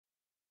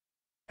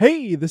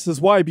Hey, this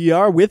is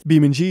WhyBeAre with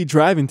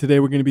BeamNG.drive, and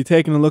today we're going to be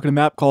taking a look at a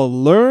map called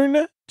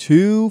Learn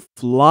to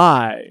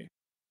Fly.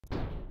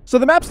 So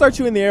the map starts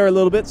you in the air a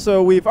little bit,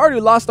 so we've already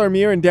lost our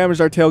mirror and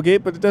damaged our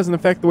tailgate, but it doesn't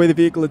affect the way the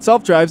vehicle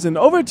itself drives. And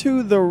over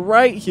to the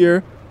right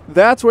here,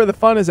 that's where the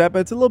fun is at,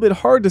 but it's a little bit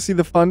hard to see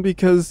the fun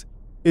because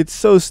it's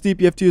so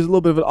steep. You have to use a little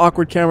bit of an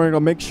awkward camera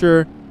to make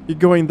sure you're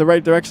going the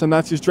right direction,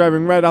 not just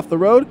driving right off the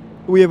road.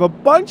 We have a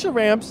bunch of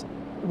ramps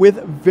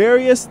with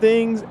various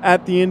things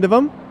at the end of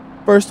them.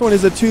 First one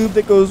is a tube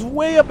that goes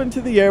way up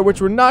into the air, which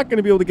we're not going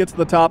to be able to get to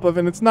the top of,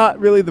 and it's not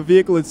really the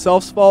vehicle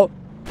itself's fault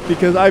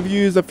because I've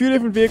used a few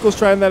different vehicles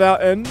trying that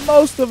out, and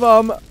most of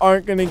them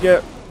aren't going to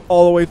get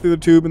all the way through the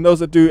tube, and those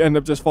that do end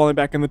up just falling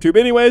back in the tube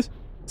anyways.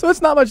 So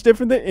it's not much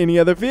different than any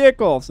other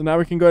vehicle. So now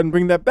we can go ahead and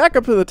bring that back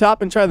up to the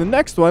top and try the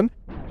next one.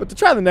 But to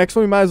try the next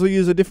one, we might as well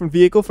use a different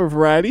vehicle for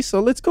variety. So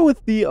let's go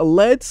with the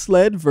lead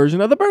sled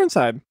version of the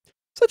Burnside.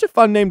 Such a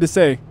fun name to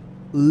say.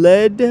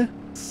 Lead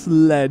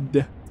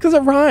sled. Because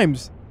it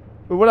rhymes.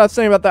 But what I was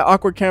saying about that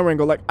awkward camera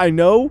angle, like I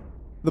know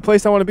the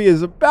place I want to be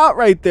is about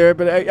right there,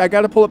 but I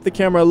got to pull up the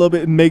camera a little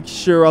bit and make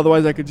sure,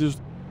 otherwise I could just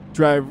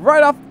drive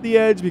right off the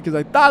edge because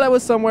I thought I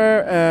was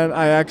somewhere and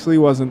I actually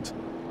wasn't.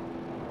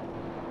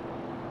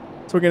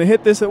 So we're going to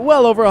hit this at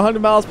well over 100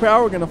 miles per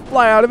hour. We're going to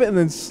fly out of it and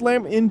then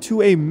slam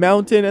into a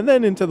mountain and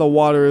then into the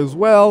water as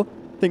well.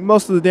 I think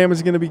most of the damage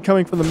is going to be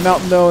coming from the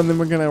mountain though, and then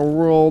we're going to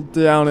roll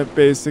down it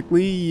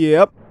basically.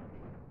 Yep.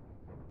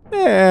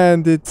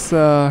 And it's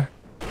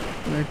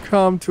gonna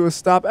come to a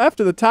stop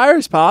after the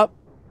tires pop.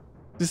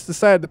 Just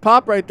decided to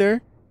pop right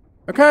there.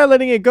 I'm kind of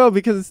letting it go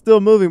because it's still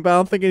moving, but I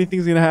don't think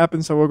anything's gonna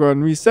happen, so we'll go ahead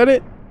and reset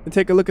it and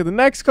take a look at the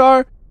next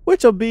car,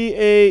 which will be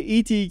a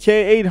ETK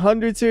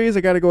 800 series.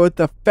 I gotta go with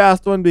the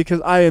fast one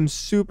because I am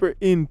super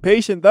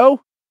impatient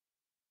though.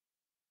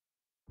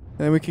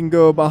 And we can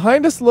go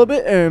behind us a little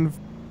bit and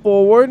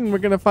forward, and we're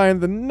gonna find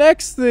the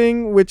next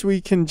thing which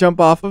we can jump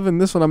off of. And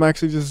this one I'm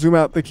actually just zoom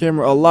out the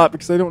camera a lot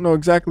because I don't know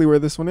exactly where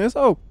this one is.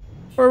 Oh,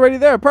 we're already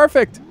there.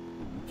 Perfect.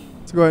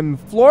 Let's go ahead and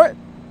floor it.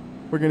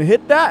 We're going to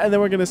hit that, and then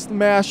we're going to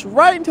smash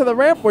right into the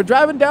ramp. We're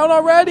driving down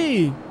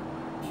already.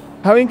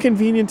 How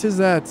inconvenient is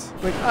that?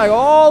 Like, I go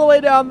all the way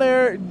down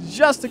there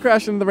just to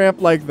crash into the ramp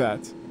like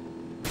that.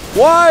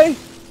 Why?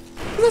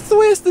 Because that's the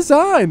way it's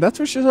designed. That's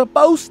what you're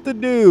supposed to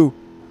do.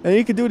 And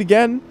you could do it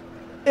again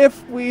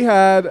if we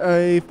had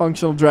a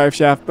functional drive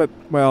shaft, but,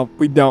 well,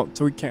 we don't,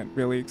 so we can't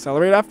really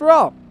accelerate after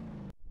all.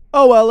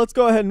 Oh well, let's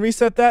go ahead and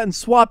reset that and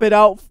swap it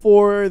out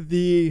for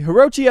the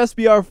Hirochi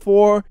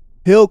SBR4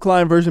 hill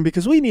climb version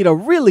because we need a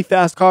really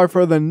fast car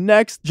for the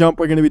next jump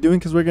we're going to be doing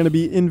because we're going to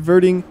be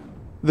inverting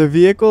the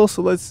vehicle.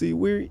 So let's see,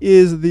 where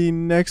is the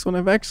next one?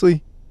 I'm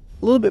actually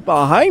a little bit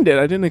behind it.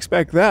 I didn't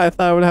expect that. I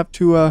thought I would have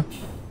to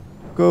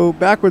go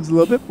backwards a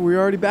little bit, but we're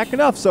already back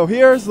enough. So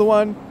here's the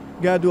one.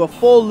 You got to do a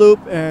full loop,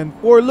 and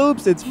for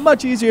loops, it's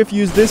much easier if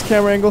you use this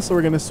camera angle. So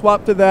we're going to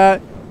swap to that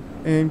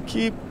and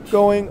keep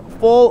going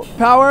full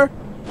power.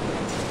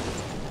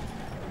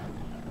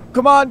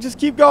 Come on, just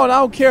keep going. I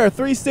don't care.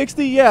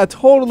 360? Yeah,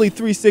 totally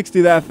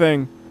 360 that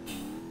thing.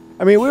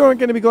 I mean, we weren't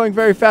going to be going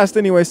very fast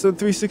anyway, so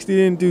 360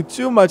 didn't do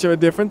too much of a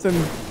difference. And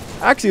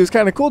actually, it was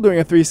kind of cool doing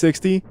a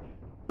 360,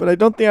 but I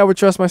don't think I would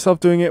trust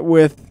myself doing it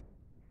with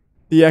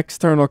the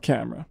external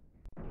camera.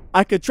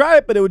 I could try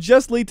it, but it would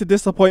just lead to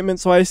disappointment,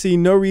 so I see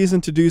no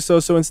reason to do so.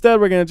 So instead,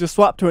 we're going to just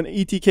swap to an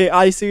ETK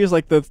I series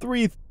like the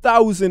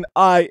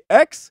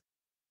 3000iX.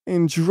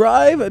 And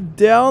drive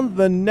down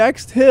the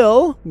next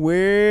hill,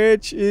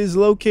 which is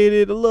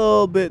located a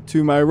little bit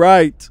to my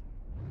right.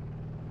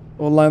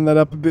 We'll line that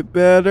up a bit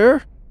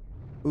better.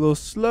 A little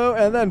slow,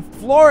 and then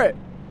floor it.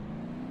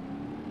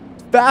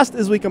 Fast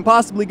as we can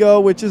possibly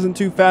go, which isn't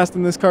too fast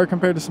in this car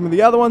compared to some of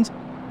the other ones.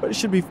 But it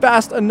should be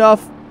fast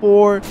enough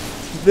for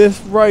this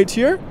right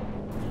here.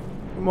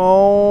 Come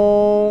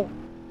on.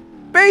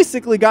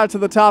 Basically got to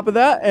the top of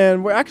that,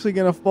 and we're actually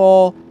going to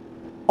fall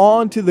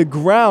onto the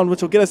ground,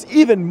 which will get us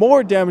even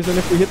more damage than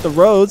if we hit the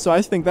road, so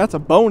I think that's a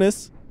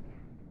bonus.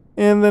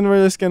 And then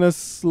we're just gonna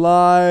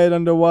slide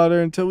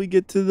underwater until we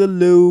get to the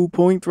low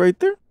point right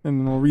there, and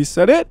then we'll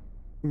reset it.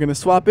 I'm gonna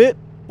swap it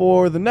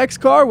for the next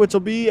car, which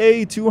will be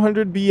a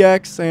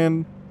 200BX,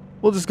 and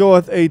we'll just go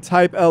with a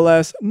Type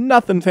LS,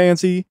 nothing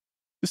fancy,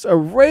 just a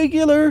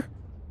regular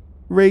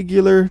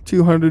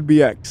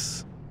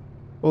 200BX.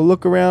 We'll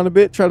look around a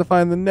bit, try to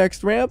find the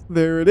next ramp.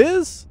 There it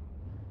is.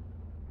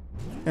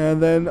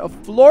 And then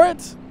floor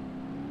it.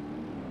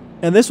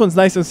 And this one's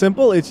nice and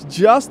simple. It's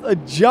just a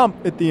jump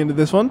at the end of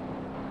this one,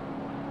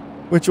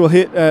 which will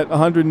hit at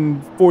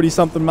 140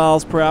 something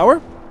miles per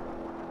hour.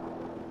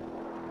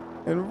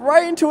 And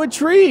right into a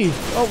tree.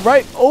 Oh,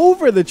 right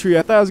over the tree.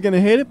 I thought I was going to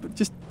hit it, but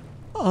just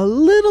a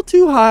little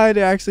too high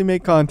to actually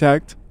make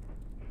contact.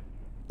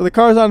 So the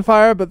car's on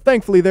fire, but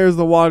thankfully there's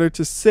the water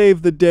to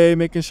save the day,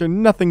 making sure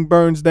nothing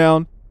burns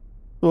down.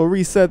 So we'll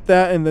reset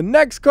that. In the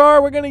next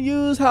car we're going to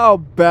use, how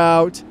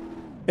about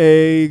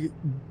a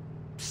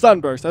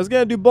sunburst? I was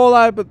going to do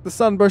Bolide, but the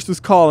sunburst was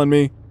calling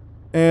me.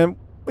 And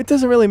it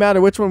doesn't really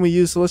matter which one we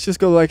use, so let's just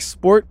go like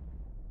Sport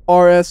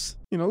RS.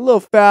 You know, a little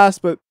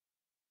fast, but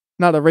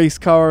Not a race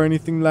car or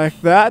anything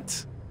like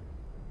that.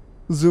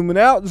 Zooming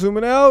out,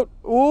 zooming out.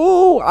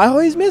 Ooh, I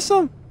always miss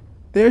them.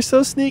 They're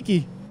so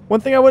sneaky. One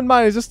thing I wouldn't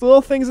mind is just the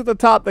little things at the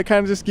top that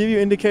kind of just give you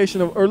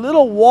indication of, or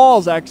little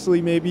walls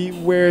actually maybe,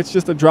 where it's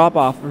just a drop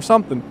off or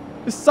something.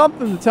 Just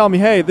something to tell me,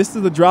 hey, this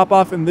is the drop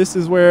off and this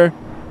is where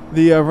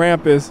the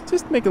ramp is.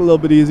 Just make it a little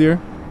bit easier.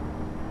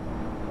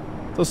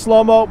 So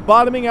slow-mo,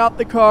 bottoming out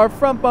the car,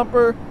 front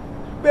bumper,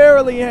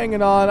 barely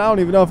hanging on. I don't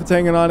even know if it's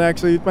hanging on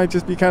actually. It might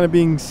just be kind of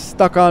being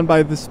stuck on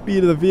by the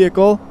speed of the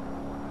vehicle.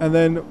 And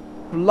then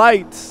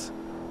lights.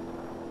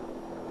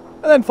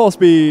 And then full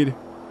speed.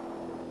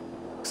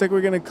 Looks like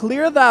we're going to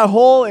clear that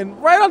hole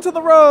and right onto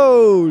the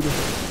road,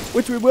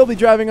 which we will be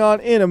driving on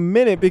in a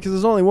minute because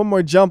there's only one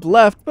more jump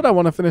left, but I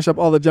want to finish up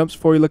all the jumps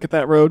before we look at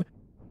that road.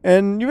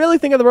 And you really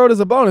think of the road as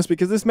a bonus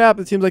because this map,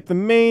 it seems like the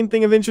main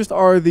thing of interest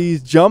are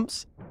these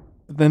jumps.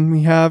 But then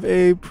we have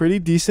a pretty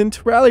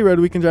decent rally road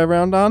we can drive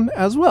around on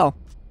as well.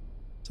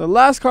 So the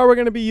last car we're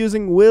going to be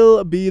using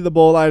will be the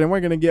Bolide, and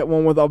we're going to get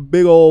one with a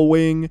big old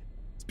wing.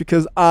 It's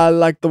because I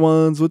like the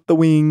ones with the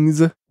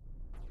wings.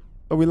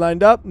 Are we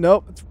lined up?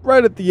 Nope, it's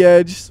right at the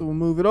edge. So we'll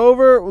move it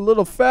over a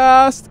little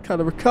fast,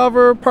 kind of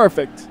recover.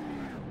 Perfect.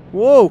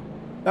 Whoa,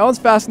 that one's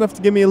fast enough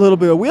to give me a little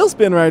bit of wheel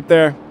spin right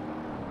there.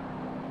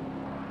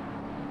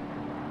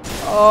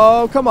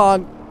 Oh, come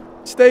on.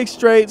 Stay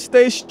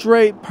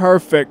straight.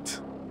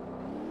 Perfect.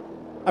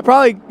 I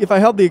probably, if I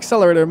held the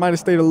accelerator, it might have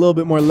stayed a little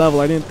bit more level.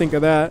 I didn't think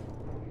of that.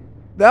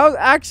 That was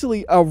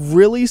actually a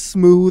really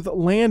smooth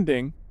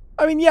landing.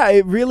 I mean, yeah,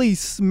 it really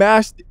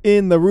smashed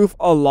in the roof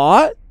a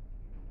lot.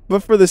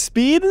 But for the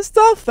speed and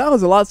stuff, that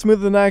was a lot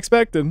smoother than I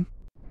expected.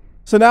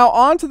 So now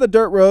onto the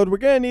dirt road. We're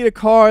going to need a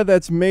car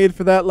that's made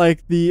for that.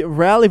 Like the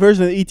rally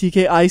version of the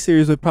ETK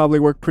I-Series would probably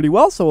work pretty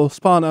well. So we'll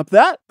spawn up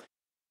that.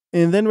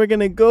 And then we're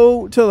going to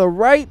go to the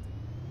right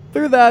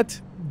through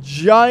that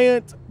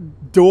giant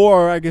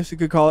door, I guess you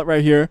could call it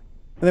right here.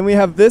 And then we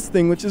have this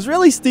thing, which is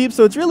really steep.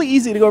 So it's really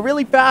easy to go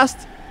really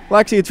fast. Well,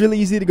 actually, it's really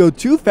easy to go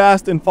too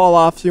fast and fall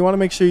off. So you want to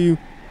make sure you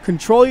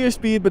control your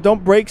speed, but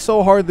don't brake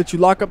so hard that you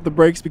lock up the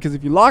brakes, because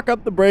if you lock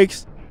up the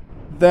brakes,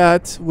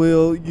 that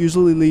will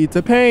usually lead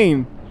to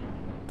pain.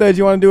 Instead,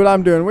 you want to do what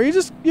I'm doing, where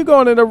you're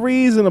going at a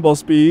reasonable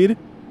speed,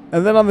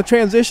 and then on the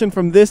transition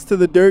from this to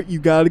the dirt, you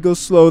got to go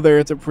slow there.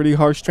 It's a pretty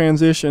harsh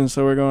transition,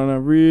 so we're going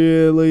to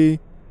really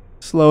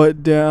slow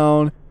it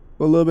down,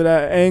 a little bit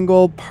at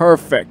angle.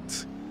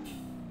 Perfect.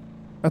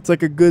 That's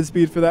like a good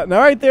speed for that. Now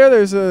right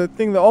there's a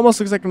thing that almost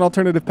looks like an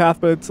alternative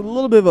path, but it's a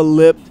little bit of a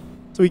lip.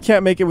 So we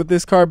can't make it with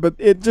this car, but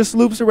it just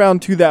loops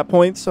around to that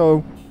point.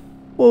 So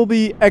we'll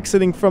be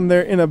exiting from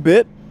there in a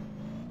bit.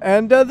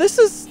 And this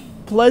is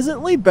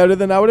pleasantly better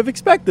than I would have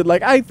expected.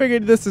 Like, I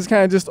figured this is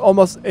kind of just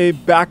almost a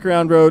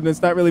background road and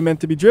it's not really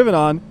meant to be driven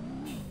on.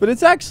 But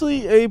it's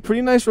actually a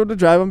pretty nice road to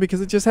drive on because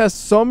it just has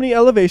so many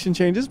elevation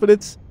changes, but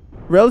it's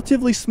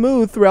relatively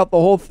smooth throughout the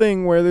whole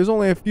thing, where there's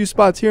only a few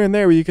spots here and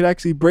there where you could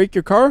actually brake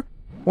your car.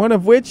 One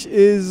of which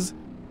is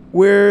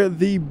where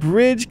the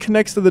bridge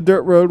connects to the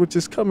dirt road, which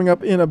is coming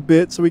up in a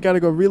bit. So we got to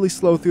go really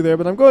slow through there.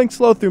 But I'm going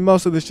slow through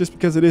most of this just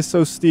because it is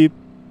so steep.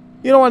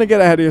 You don't want to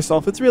get ahead of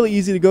yourself. It's really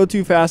easy to go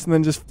too fast and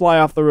then just fly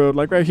off the road.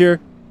 Like right here,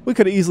 we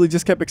could have easily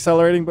just kept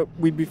accelerating, but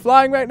we'd be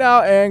flying right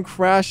now and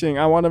crashing.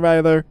 I want to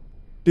rather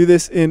do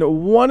this in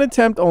one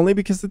attempt only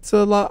because it's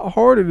a lot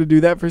harder to do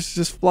that versus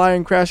just fly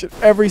and crash at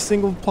every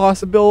single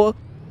possible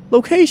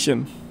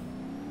location.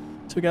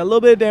 So we got a little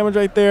bit of damage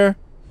right there.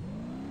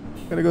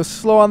 Gotta go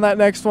slow on that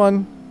next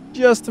one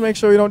just to make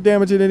sure we don't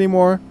damage it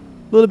anymore.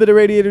 A little bit of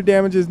radiator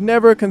damage is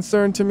never a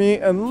concern to me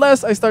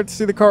unless I start to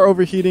see the car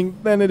overheating.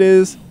 Then it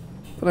is.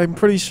 But I'm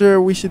pretty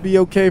sure we should be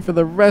okay for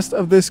the rest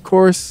of this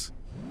course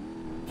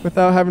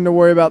without having to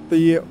worry about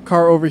the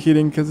car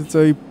overheating, because it's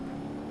a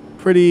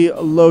pretty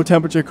low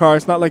temperature car.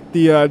 It's not like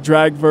the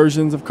drag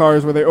versions of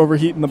cars where they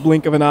overheat in the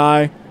blink of an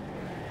eye.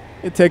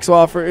 It takes a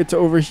while for it to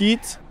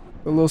overheat.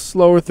 A little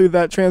slower through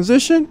that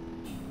transition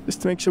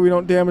just to make sure we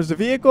don't damage the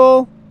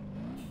vehicle.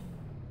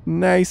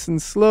 Nice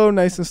and slow,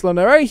 nice and slow.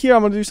 Now right here,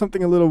 I'm going to do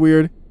something a little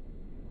weird.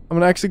 I'm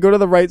going to actually go to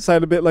the right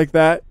side a bit like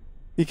that,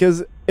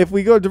 because if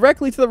we go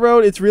directly to the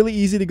road, it's really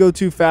easy to go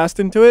too fast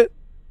into it.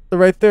 So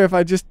right there, if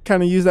I just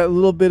kind of use that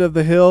little bit of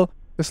the hill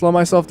to slow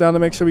myself down to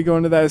make sure we go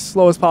into that as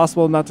slow as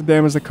possible, not to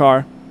damage the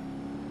car.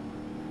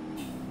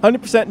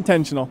 100%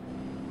 intentional.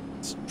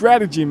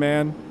 Strategy,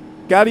 man.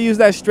 Got to use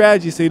that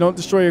strategy so you don't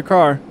destroy your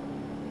car.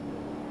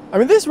 I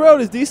mean, this road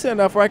is decent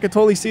enough where I could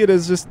totally see it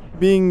as just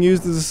being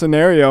used as a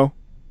scenario.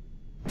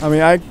 I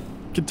mean, I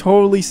could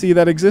totally see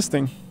that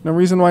existing. No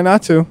reason why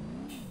not to.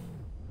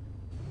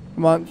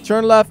 Come on,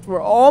 turn left.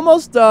 We're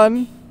almost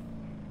done.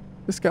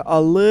 Just got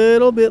a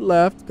little bit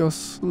left. Go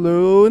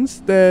slow and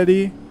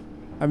steady.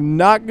 I'm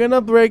not going to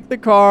break the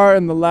car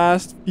in the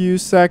last few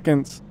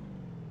seconds.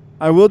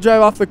 I will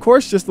drive off the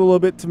course just a little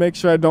bit to make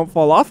sure I don't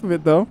fall off of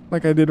it, though,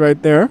 like I did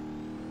right there.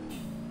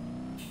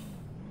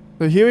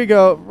 So here we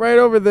go. Right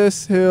over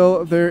this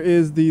hill, there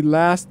is the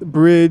last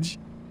bridge,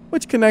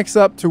 which connects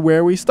up to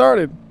where we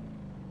started.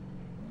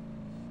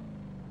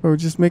 We're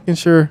just making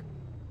sure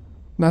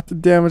not to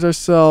damage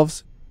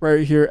ourselves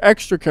right here.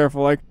 Extra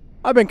careful. Like,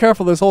 I've been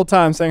careful this whole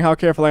time saying how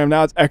careful I am.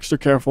 Now it's extra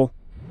careful.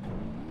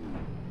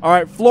 All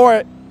right, floor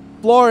it.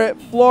 Floor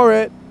it. Floor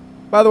it.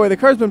 By the way, the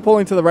car's been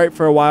pulling to the right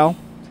for a while.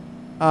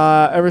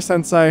 Ever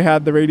since I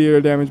had the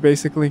radiator damage,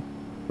 basically.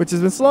 Which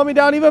has been slowing me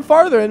down even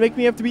farther and making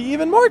me have to be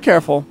even more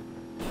careful.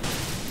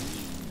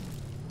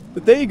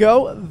 But there you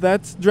go.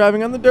 That's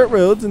driving on the dirt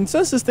roads. And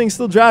since this thing's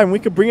still driving, we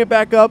could bring it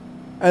back up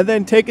and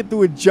then take it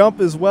through a jump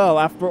as well.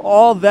 After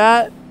all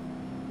that,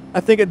 I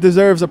think it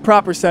deserves a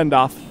proper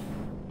send-off.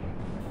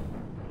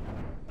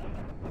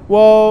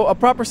 Whoa, a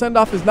proper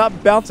send-off is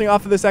not bouncing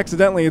off of this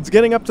accidentally. It's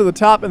getting up to the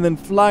top and then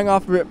flying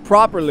off of it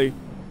properly.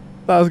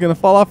 Thought I was going to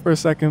fall off for a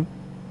second.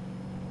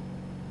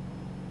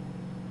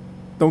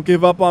 Don't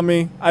give up on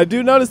me. I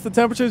do notice the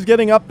temperature is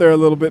getting up there a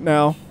little bit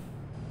now.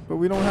 But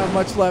we don't have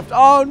much left.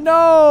 Oh,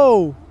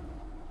 no!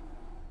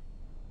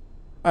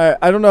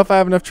 I don't know if I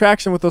have enough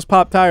traction with those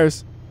pop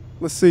tires.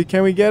 Let's see.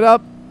 Can we get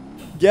up?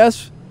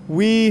 Yes,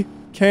 we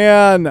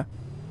can. All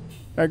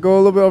right, go a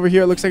little bit over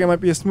here. It looks like it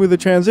might be a smoother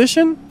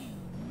transition.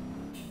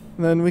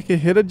 And then we can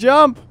hit a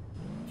jump.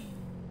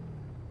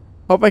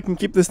 Hope I can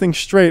keep this thing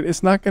straight.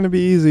 It's not going to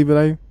be easy, but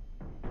I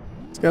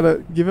just got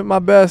to give it my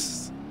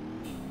best.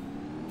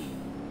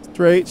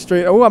 Straight,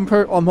 straight. Oh, I'm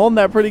holding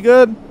that pretty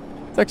good.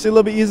 It's actually a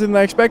little bit easier than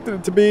I expected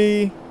it to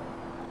be.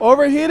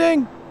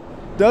 Overheating.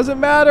 Doesn't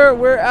matter.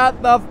 We're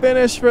at the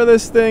finish for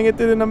this thing. It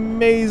did an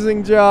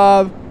amazing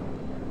job.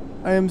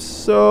 I am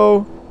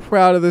so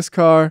proud of this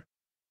car.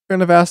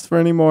 Couldn't have asked for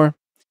any more.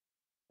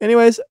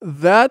 Anyways,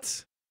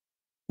 that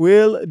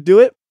will do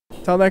it.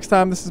 Till next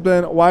time, this has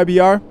been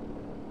WhyBeAre.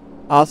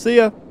 I'll see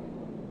ya.